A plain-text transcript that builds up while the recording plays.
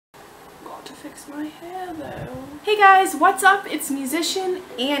fix my hair though. Hey guys, what's up? It's Musician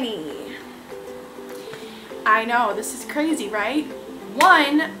Annie. I know, this is crazy, right?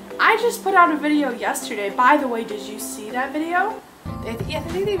 One, I just put out a video yesterday. By the way, did you see that video? Yeah, I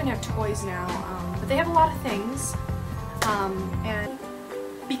think they even have toys now, but they have a lot of things. And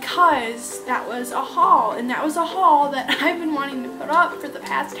because that was a haul, and that was a haul that I've been wanting to put up for the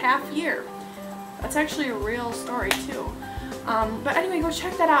past half year. That's actually a real story too. But anyway, go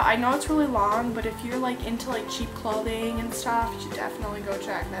check that out. I know it's really long, but if you're like into like cheap clothing and stuff, you should definitely go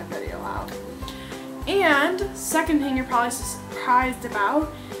check that video out. And second thing you're probably surprised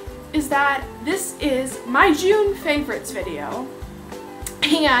about is that this is my June favorites video,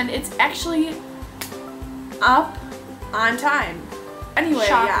 and it's actually up on time. Anyway,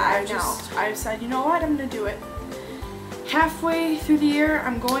 yeah, I said, you know what, I'm gonna do it. Halfway through the year,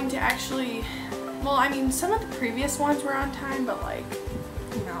 I'm going to actually, well, I mean, some of the previous ones were on time, but like,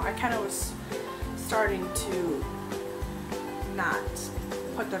 you know, I kind of was starting to not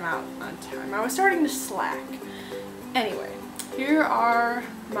put them out on time. I was starting to slack. Anyway, here are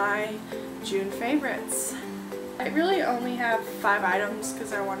my June favorites. I really only have 5 items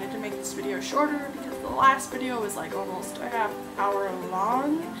because I wanted to make this video shorter because the last video was like almost a half hour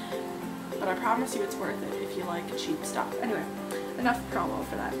long, but I promise you it's worth it if you like cheap stuff. Anyway, enough promo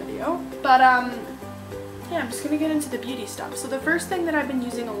for that video. But yeah, I'm just gonna get into the beauty stuff. So the first thing that I've been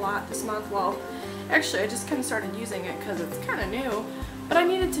using a lot this month, well, actually I just kind of started using it because it's kind of new, but I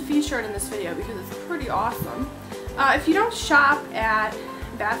needed to feature it in this video because it's pretty awesome. If you don't shop at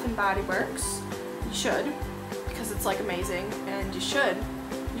Bath & Body Works, you should, because it's like amazing, and you should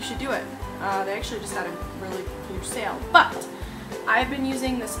do it. They actually just had a really huge sale. But I've been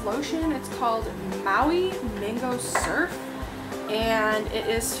using this lotion. It's called Maui Mango Surf, and it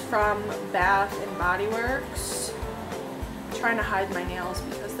is from Bath & Body Works. I'm trying to hide my nails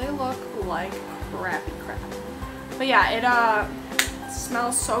because they look like crappy crap. But yeah, it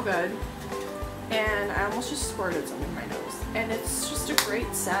smells so good, and I almost just squirted some in my nose. And it's just a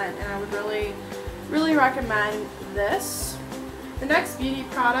great scent, and I would really recommend this. The next beauty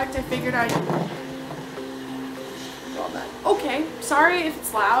product I figured I'd... Well then. Okay, sorry if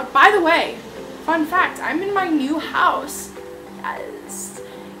it's loud. By the way, fun fact, I'm in my new house. Yes.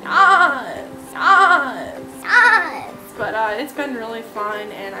 But it's been really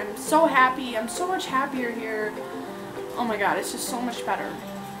fun, and I'm so happy. I'm so much happier here. Oh my god, it's just so much better.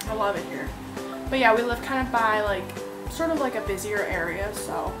 I love it here. But yeah, we live kind of by like, sort of like a busier area,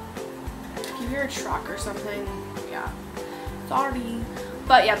 so if you hear a truck or something, yeah, sorry.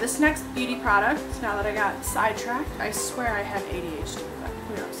 But yeah, this next beauty product, now that I got sidetracked, I swear I have ADHD, but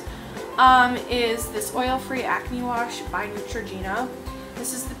who knows, is this oil-free acne wash by Neutrogena.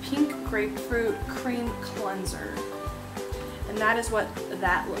 This is the pink grapefruit cream cleanser, and that is what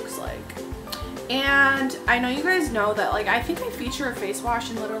that looks like. And I know you guys know that, like, I think I feature a face wash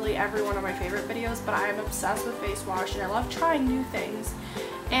in literally every one of my favorite videos, but I'm obsessed with face wash and I love trying new things.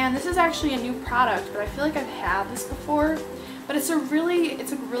 And this is actually a new product, but I feel like I've had this before. But it's a really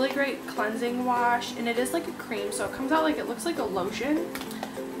great cleansing wash, and it is like a cream, so it comes out like, it looks like a lotion.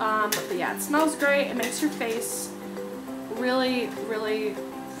 But yeah, it smells great. It makes your face really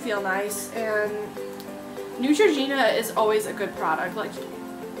feel nice, and Neutrogena is always a good product. Like,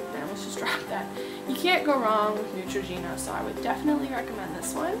 let's just drop that. You can't go wrong with Neutrogena, so I would definitely recommend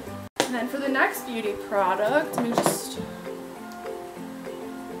this one. And then for the next beauty product, let me just...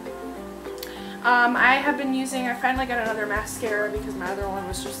 I have been using, I finally got another mascara because my other one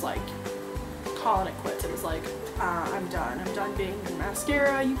was just like calling it quits. It was like, I'm done being a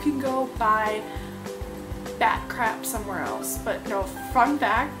mascara. You can go buy bat crap somewhere else. But no, fun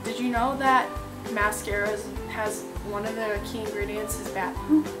fact, did you know that mascara has one of the key ingredients is bat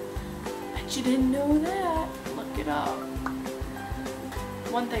poop? Bet you didn't know that. Look it up.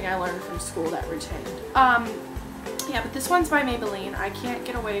 One thing I learned from school that retained. Yeah, but this one's by Maybelline. I can't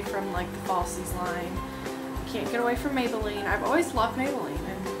get away from like the Falsies line. I can't get away from Maybelline. I've always loved Maybelline.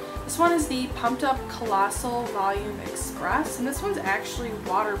 And this one is the Pumped Up Colossal Volume Express, and this one's actually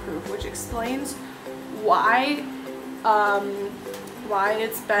waterproof, which explains why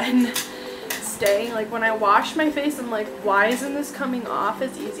it's been staying. Like, when I wash my face, I'm like, why isn't this coming off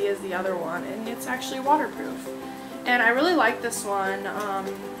as easy as the other one? And it's actually waterproof. And I really like this one. Not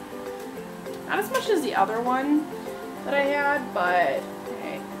as much as the other one that I had, but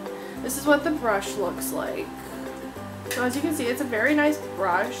hey, this is what the brush looks like. So as you can see, it's a very nice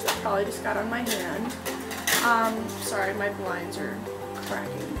brush that probably just got on my hand. Sorry, my blinds are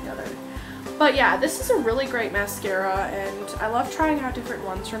cracking together. But yeah, this is a really great mascara, and I love trying out different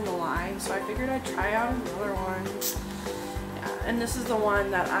ones from the line, so I figured I'd try out another one. Yeah, and this is the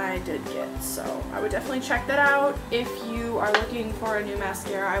one that I did get, so I would definitely check that out. If you are looking for a new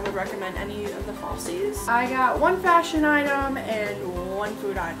mascara, I would recommend any of the falsies. I got one fashion item and one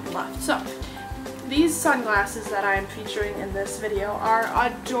food item left. So these sunglasses that I'm featuring in this video are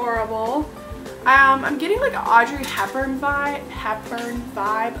adorable. I'm getting like an Audrey Hepburn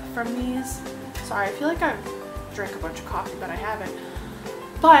vibe from these. Sorry, I feel like I've drank a bunch of coffee, but I haven't.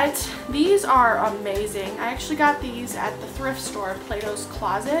 But these are amazing. I actually got these at the thrift store, Plato's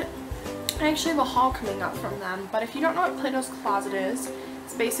Closet. I actually have a haul coming up from them, but if you don't know what Plato's Closet is,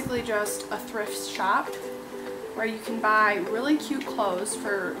 it's basically just a thrift shop where you can buy really cute clothes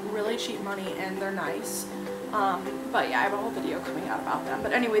for really cheap money, and they're nice. But yeah, I have a whole video coming out about them.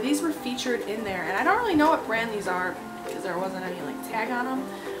 But anyway, these were featured in there, and I don't really know what brand these are because there wasn't any like tag on them.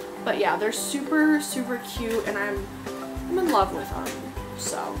 But yeah, they're super, super cute, and I'm in love with them.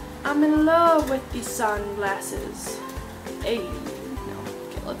 So I'm in love with these sunglasses. Hey, no,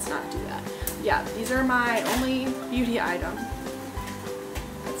 okay, let's not do that. Yeah, these are my only beauty item.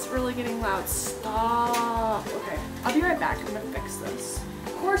 It's really getting loud. Stop. Okay, I'll be right back. I'm gonna fix this.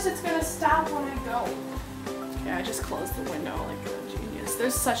 Of course it's gonna stop when I go. Okay, I just closed the window like a genius.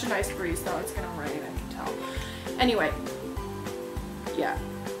 There's such a nice breeze though. It's gonna rain, I can tell. Anyway, yeah.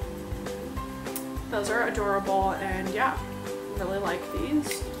 Those are adorable, and yeah, really like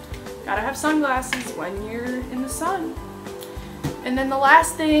these. Gotta have sunglasses when you're in the sun. And then the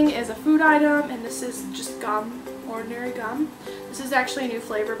last thing is a food item, and this is just gum, ordinary gum. This is actually a new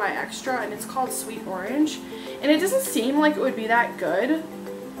flavor by Extra, and it's called Sweet Orange. And it doesn't seem like it would be that good.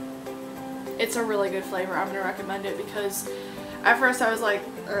 It's a really good flavor. I'm gonna recommend it because at first I was like,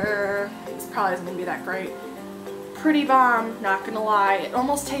 this probably isn't gonna be that great. Pretty bomb, not gonna lie. It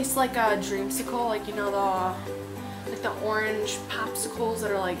almost tastes like a dreamsicle, like you know the orange popsicles that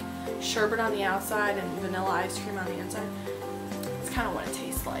are like sherbet on the outside and vanilla ice cream on the inside. It's kind of what it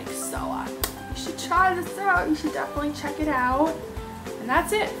tastes like. So you should try this out. You should definitely check it out. And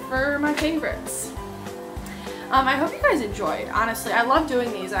that's it for my favorites. I hope you guys enjoyed. Honestly, I love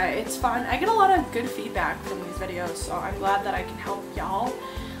doing these. It's fun. I get a lot of good feedback from these videos, so I'm glad that I can help y'all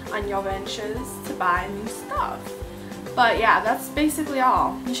on your ventures to buy new stuff. But yeah, that's basically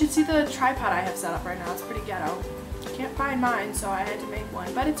all. You should see the tripod I have set up right now. It's pretty ghetto. Can't find mine, so I had to make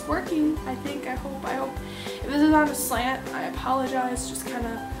one. But it's working, I think. I hope. If this is on a slant, I apologize. Just kind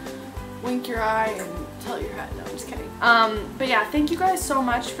of wink your eye and tilt your head. No, I'm just kidding. But yeah, thank you guys so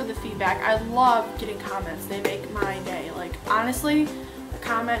much for the feedback. I love getting comments. They make my day. Like, honestly, a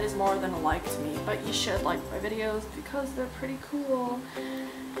comment is more than a like to me. But you should like my videos because they're pretty cool.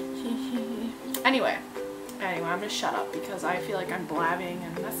 Anyway, I'm gonna shut up because I feel like I'm blabbing,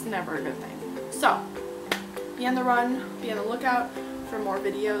 and that's never a good thing. So, be on the run, be on the lookout for more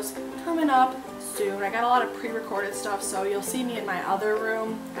videos coming up soon. I got a lot of pre-recorded stuff, so you'll see me in my other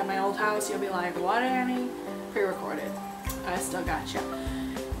room at my old house. You'll be like, what, Annie? Pre-recorded. I still got you.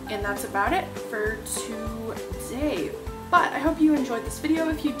 And that's about it for today. But I hope you enjoyed this video.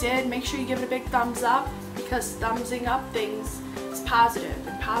 If you did, make sure you give it a big thumbs up, because thumbsing up things is positive,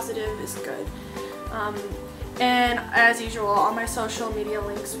 and positive is good. And as usual, all my social media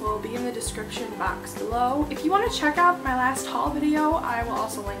links will be in the description box below. If you want to check out my last haul video, I will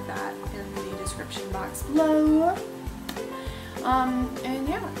also link that in the description box below. And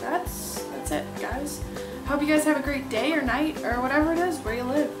yeah, that's it, guys. Hope you guys have a great day or night or whatever it is where you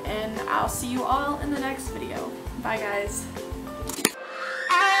live, and I'll see you all in the next video. Bye, guys.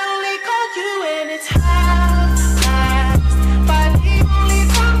 I only call you when it's high.